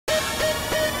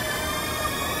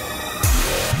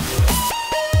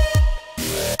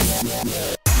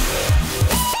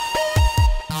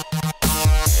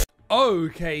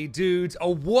Okay, dudes,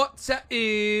 what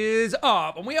is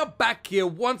up? And we are back here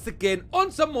once again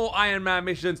on some more Iron Man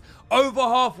missions. Over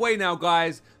halfway now,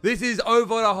 guys. This is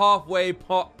over the halfway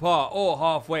part, or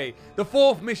halfway. The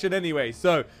fourth mission anyway,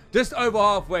 so just over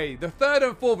halfway. The third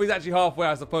and fourth is actually halfway,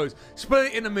 I suppose. Split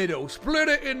it in the middle. Split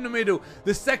it in the middle.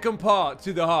 The second part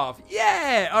to the half.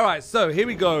 Yeah! Alright, so here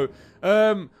we go.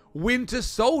 Winter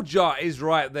Soldier is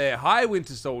right there. Hi,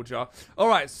 Winter Soldier.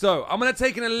 Alright, so I'm going to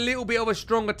take in a little bit of a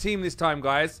stronger team this time,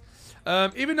 guys.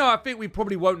 Even though I think we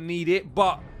probably won't need it,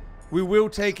 but we will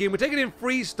take in. We're taking in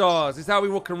 3 stars. This is how we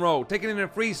rock and roll. Taking in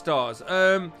 3 stars.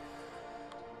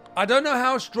 I don't know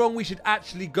how strong we should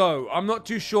actually go. I'm not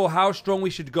too sure how strong we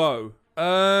should go.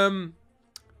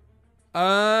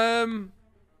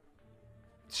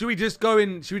 Should we just go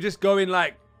in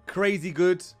like crazy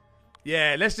good?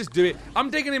 Yeah, let's just do it. I'm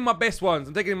taking in my best ones.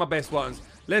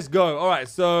 Let's go. All right,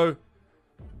 so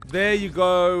there you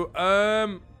go.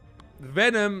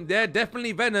 Venom. Yeah,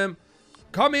 definitely Venom.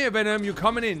 Come here, Venom. You're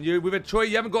coming in. You with a choice.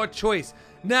 You haven't got a choice.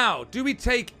 Now, do we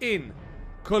take in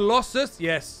Colossus?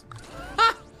 Yes.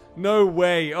 No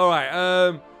way. All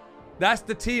right. That's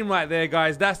the team right there,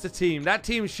 guys. That's the team. That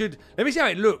team should. Let me see how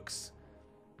it looks.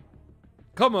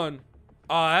 Come on.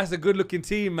 Oh, that's a good-looking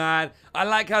team, man. I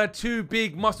like how the 2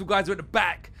 big muscle guys are at the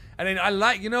back. And then I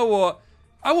like, you know what?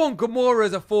 I want Gamora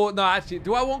as a 4. No, actually,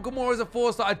 do I want Gamora as a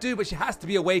 4-star? I do, but she has to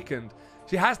be awakened.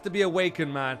 She has to be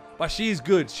awakened, man. But she's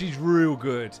good. She's real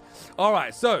good. All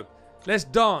right, so let's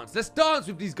dance. Let's dance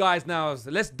with these guys now.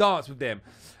 Let's dance with them.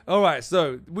 All right,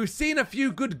 so we've seen a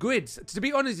few good grids. To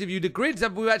be honest with you, the grids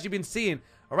that we've actually been seeing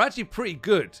are actually pretty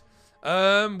good.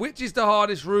 Which is the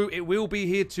hardest route? It will be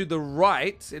here to the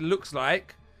right, it looks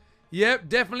like. Yep,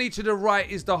 definitely to the right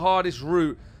is the hardest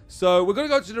route. So we're going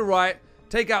to go to the right,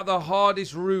 take out the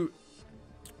hardest route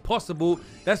possible.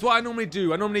 That's what I normally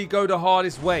do. I normally go the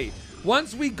hardest way.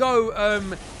 Once we go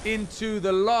into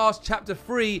the last chapter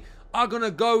 3, I'm going to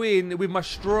go in with my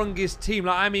strongest team.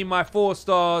 Like, I mean my 4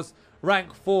 stars, rank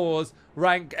 4s,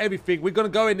 rank everything. We're going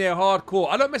to go in there hardcore.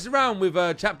 I don't mess around with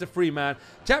chapter 3, man.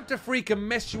 Chapter 3 can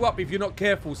mess you up if you're not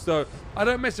careful. So I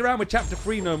don't mess around with chapter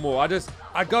 3 no more.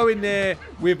 I go in there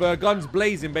with guns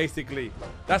blazing, basically.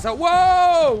 That's how.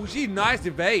 Whoa! She nice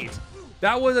evade.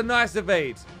 That was a nice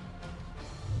evade.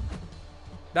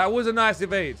 That was a nice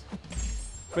evade.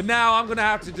 But now I'm going to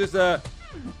have to just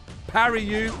parry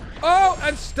you. Oh,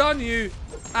 and stun you.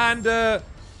 And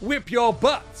whip your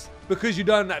butt. Because you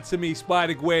done that to me,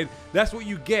 Spider-Gwen. That's what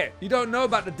you get. You don't know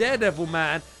about the Daredevil,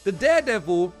 man. The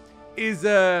Daredevil is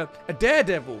a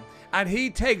daredevil. And he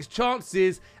takes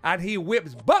chances and he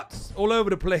whips butts all over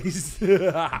the place.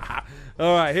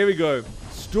 All right, here we go.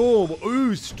 Storm.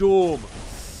 Ooh, Storm.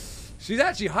 She's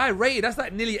actually high rated. That's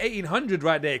like nearly 1800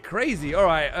 right there. Crazy. All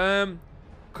right.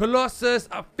 Colossus.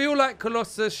 I feel like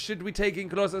Colossus. Should we take in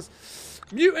Colossus?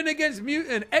 Mutant against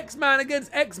mutant. X-Man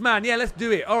against X-Man. Yeah, let's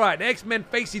do it. All right, the X-Men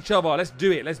face each other. Let's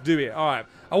do it. Let's do it. All right.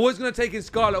 I was going to take in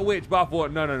Scarlet Witch, but I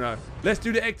thought, no. Let's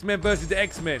do the X-Men versus the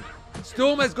X-Men.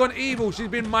 Storm has gone evil. She's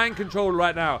been mind controlled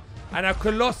right now. And now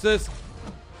Colossus.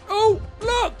 Oh,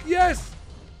 look. Yes.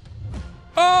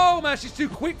 Oh, man. She's too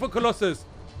quick for Colossus.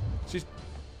 She's...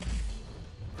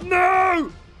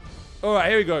 No. All right,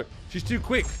 here we go. She's too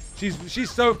quick.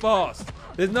 She's so fast.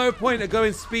 There's no point of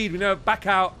going speed. We know, back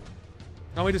out.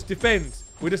 And we just defend.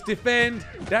 We just defend.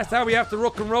 That's how we have to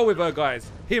rock and roll with her,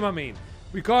 guys. Him, I mean.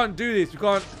 We can't do this. We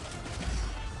can't.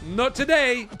 Not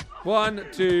today. 1,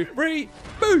 2, 3.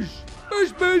 Boosh.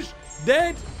 Boosh, boosh.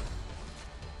 Dead.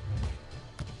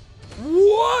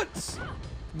 What?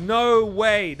 No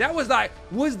way. That was like,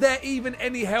 was there even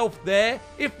any health there?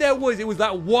 If there was, it was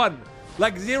like 1.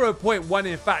 Like 0.1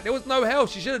 in fact. There was no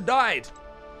health. She should have died.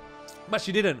 But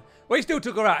she didn't. Well, he still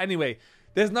took her out anyway.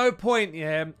 There's no point,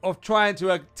 yeah, of trying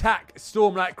to attack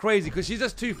Storm like crazy because she's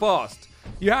just too fast.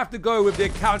 You have to go with the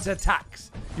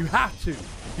counter-attacks. You have to.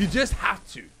 You just have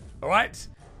to. All right?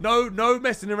 No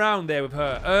messing around there with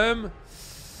her.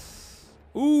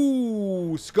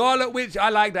 Ooh, Scarlet Witch. I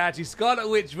like that, actually. Scarlet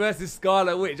Witch versus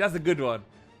Scarlet Witch. That's a good one.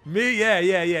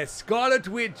 Yeah. Scarlet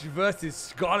Witch versus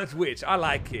Scarlet Witch. I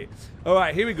like it. All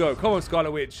right, here we go. Come on,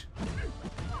 Scarlet Witch.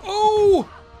 Oh,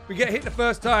 we get hit the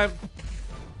first time.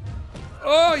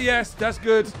 Oh, yes, that's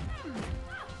good.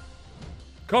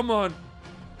 Come on.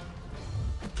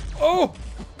 Oh,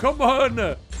 come on.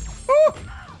 Oh.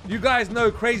 You guys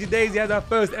know Crazy Daisy has our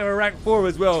first ever rank 4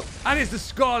 as well. And it's the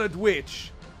Scarlet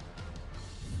Witch.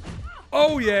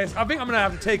 Oh, yes. I think I'm going to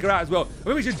have to take her out as well. I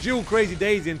think we should duel Crazy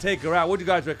Daisy and take her out. What do you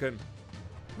guys reckon?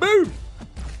 Boom.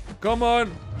 Come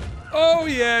on. Oh,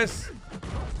 yes.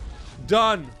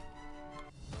 Done.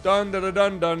 Dun, dun,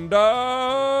 dun, dun,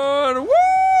 dun.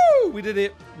 Woo! We did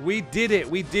it. We did it.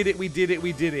 We did it. We did it.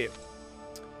 We did it.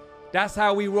 That's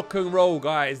how we rock and roll,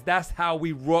 guys. That's how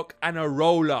we rock and a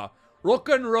roller. Rock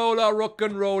and roller, rock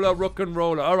and roller, rock and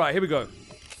roller. All right, here we go.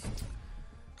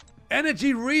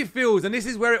 Energy refills. And this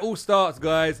is where it all starts,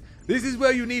 guys. This is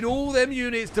where you need all them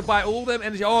units to buy all them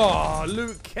energy. Oh,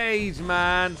 Luke Cage,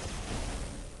 man.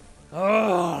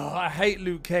 Oh, I hate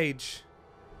Luke Cage.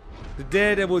 The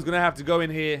Daredevil is going to have to go in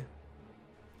here.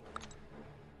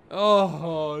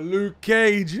 Oh, Luke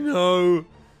Cage, no.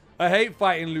 I hate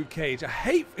fighting Luke Cage. I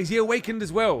hate... Is he awakened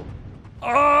as well?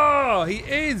 Oh, he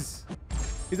is.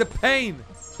 He's a pain.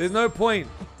 There's no point.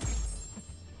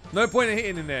 No point in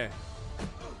hitting him there.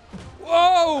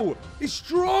 Whoa! He's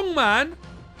strong, man.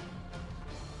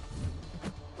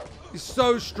 He's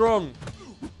so strong.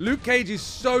 Luke Cage is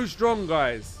so strong,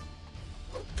 guys.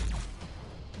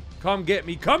 Come get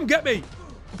me. Come get me.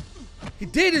 He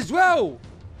did as well.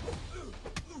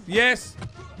 Yes.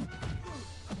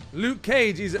 Luke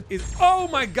Cage is oh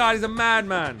my God, he's a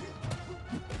madman.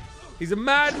 He's a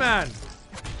madman.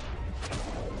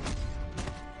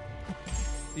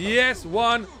 Yes,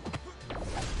 one.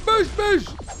 Boosh,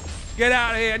 boosh. Get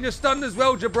out of here. And you're stunned as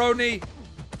well, jabroni.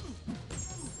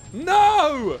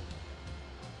 No!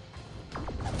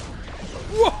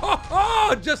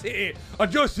 Whoa! Just hit it. I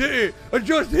just hit it. I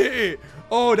just hit it.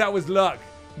 Oh, that was luck.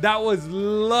 That was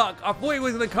luck. I thought he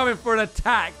was going to come in for an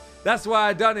attack. That's why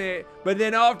I done it. But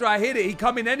then after I hit it, he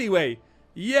come in anyway.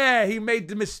 Yeah, he made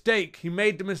the mistake. He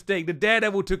made the mistake. The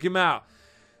Daredevil took him out.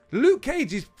 Luke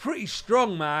Cage is pretty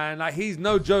strong, man. Like, he's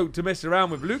no joke to mess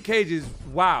around with. Luke Cage is,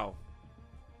 wow.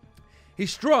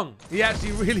 He's strong. He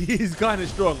actually really is kind of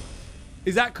strong.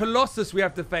 Is that Colossus we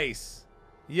have to face?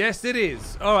 Yes, it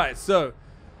is. All right, so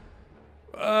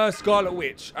Scarlet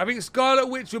Witch. I think Scarlet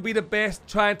Witch will be the best.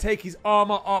 Try and take his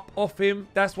armor up off him.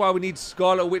 That's why we need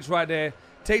Scarlet Witch right there.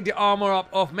 Take the armor up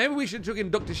off. Maybe we should have took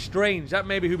in Doctor Strange. That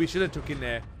may be who we should have took in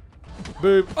there.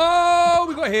 Boom. Oh,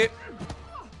 we got hit.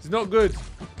 It's not good.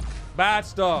 Bad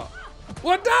start.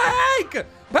 What the heck?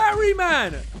 Parry,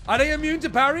 man. Are they immune to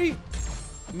parry?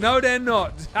 No, they're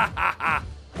not.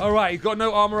 All right, he's got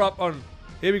no armor up on.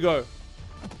 Here we go.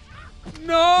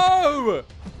 No!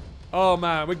 Oh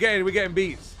man, we're getting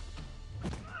beats.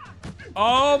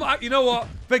 Oh my, you know what?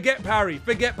 Forget parry.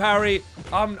 Forget parry.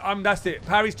 That's it.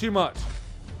 Parry's too much.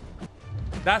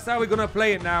 That's how we're gonna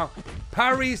play it now.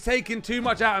 Parry's taking too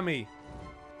much out of me.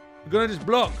 We're gonna just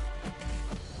block.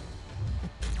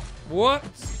 What?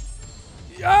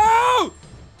 Yo!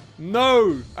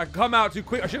 No! I come out too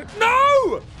quick. I should.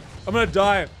 No! I'm gonna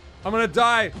die. I'm gonna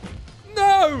die.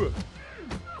 No!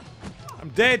 I'm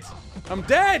dead. I'm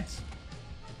dead.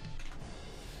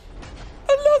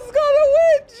 I lost Scarlet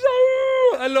Witch.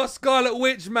 Oh, I lost Scarlet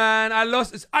Witch, man. I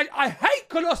lost. I hate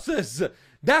Colossus.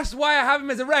 That's why I have him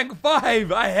as a rank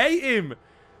 5. I hate him.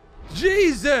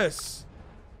 Jesus.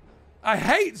 I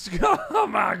hate. Oh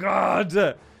my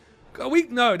God.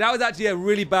 No, that was actually a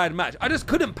really bad match. I just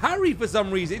couldn't parry for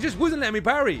some reason. It just wasn't letting me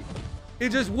parry. It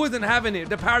just wasn't having it.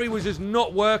 The parry was just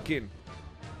not working.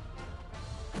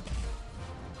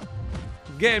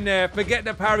 Get him there. Forget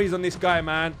the parries on this guy,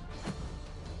 man.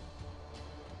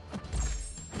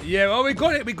 Yeah, oh, we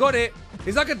got it. We got it.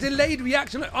 It's like a delayed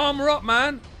reaction. Like, armor up,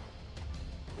 man.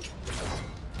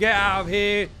 Get out of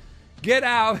here. Get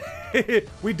out.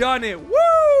 We done it.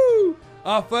 Woo!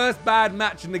 Our first bad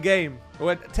match in the game.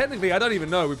 Well, technically, I don't even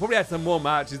know. We probably had some more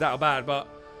matches that are bad, but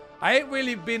I ain't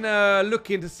really been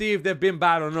looking to see if they've been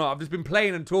bad or not. I've just been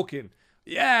playing and talking.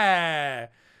 Yeah.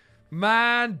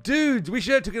 Man, dudes, we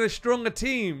should have taken a stronger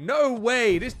team. No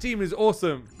way. This team is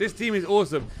awesome. This team is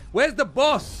awesome. Where's the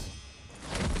boss?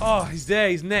 Oh, he's there.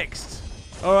 He's next.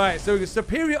 All right, so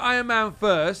Superior Iron Man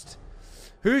first.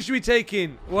 Who should we take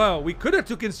in? Well, we could have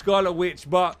taken Scarlet Witch,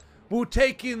 but we'll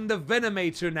take in the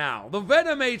Venomator now. The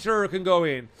Venomator can go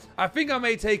in. I think I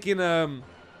may take in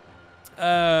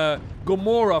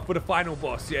Gamora for the final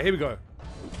boss. Yeah, here we go.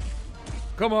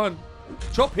 Come on.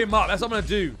 Chop him up. That's what I'm going to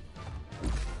do.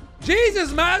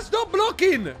 Jesus, man. Stop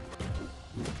blocking.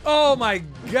 Oh, my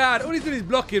God. All he's doing is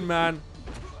blocking, man.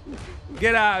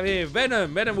 Get out of here.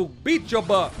 Venom. Venom will beat your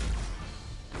butt.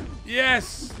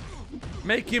 Yes.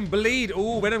 Make him bleed.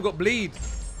 Oh, Venom got bleed.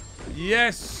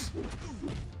 Yes.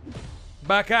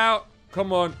 Back out.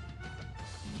 Come on.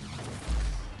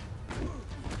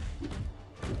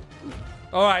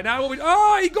 All right, now what we...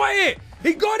 Oh, he got it.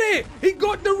 He got it. He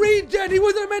got the regen. He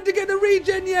wasn't meant to get the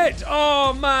regen yet.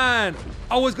 Oh, man.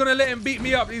 I was going to let him beat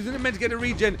me up. He wasn't meant to get the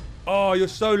regen. Oh, you're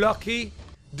so lucky.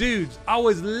 Dudes, I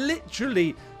was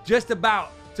literally just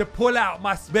about to pull out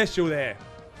my special there.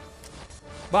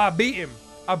 But I beat him.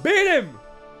 I beat him.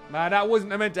 Man, that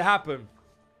wasn't meant to happen.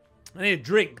 I need a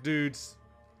drink, dudes.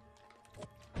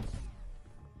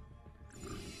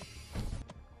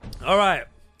 All right.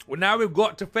 Well, now we've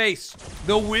got to face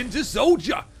the Winter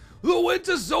Soldier. The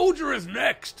Winter Soldier is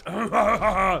next.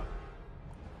 No,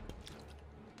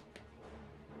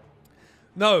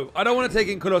 I don't want to take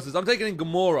in Colossus. I'm taking in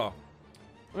Gamora.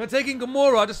 I'm going to take in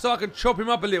Gamora just so I can chop him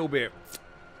up a little bit.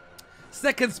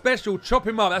 Second special, chop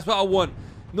him up. That's what I want.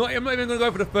 I'm not even going to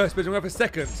go for the first special. I'm going to go for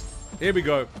second. Here we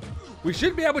go. We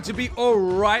should be able to be all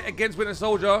right against Winter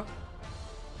Soldier.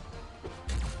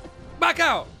 Back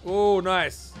out. Oh,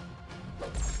 nice.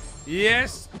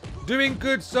 Yes. Doing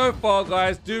good so far,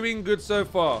 guys. Doing good so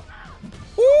far.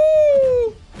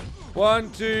 Woo!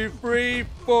 1, 2, 3,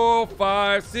 4,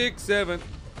 5, 6, 7.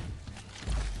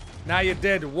 Now you're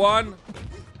dead. 1.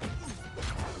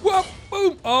 Whoop!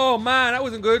 Boom! Oh man, that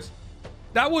wasn't good.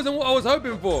 That wasn't what I was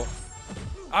hoping for.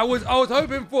 I was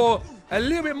hoping for a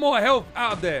little bit more health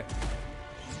out of there.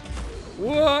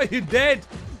 Whoa! You dead?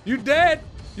 You dead?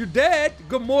 You dead?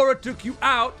 Gamora took you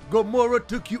out. Gamora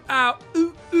took you out.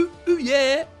 Ooh, ooh, ooh,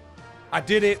 yeah. I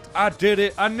did it. I did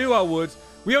it. I knew I would.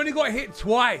 We only got hit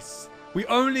twice. We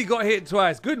only got hit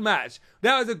twice. Good match.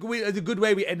 That was a good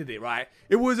way we ended it, right?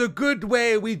 It was a good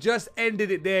way we just ended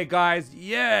it there, guys.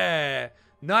 Yeah.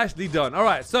 Nicely done. All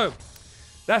right, so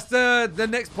that's the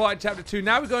next part in chapter 2.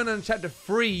 Now we're going on chapter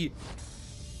 3,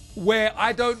 where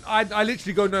I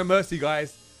literally go no mercy,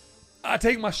 guys. I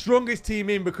take my strongest team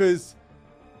in because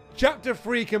chapter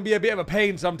 3 can be a bit of a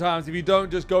pain sometimes if you don't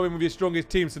just go in with your strongest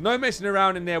team. So no messing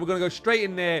around in there. We're going to go straight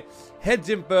in there, heads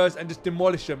in first, and just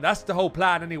demolish them. That's the whole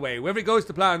plan anyway. Whether it goes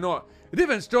to plan or not, a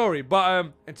different story.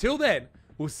 But until then,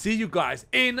 we'll see you guys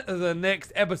in the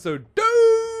next episode.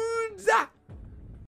 Dudes!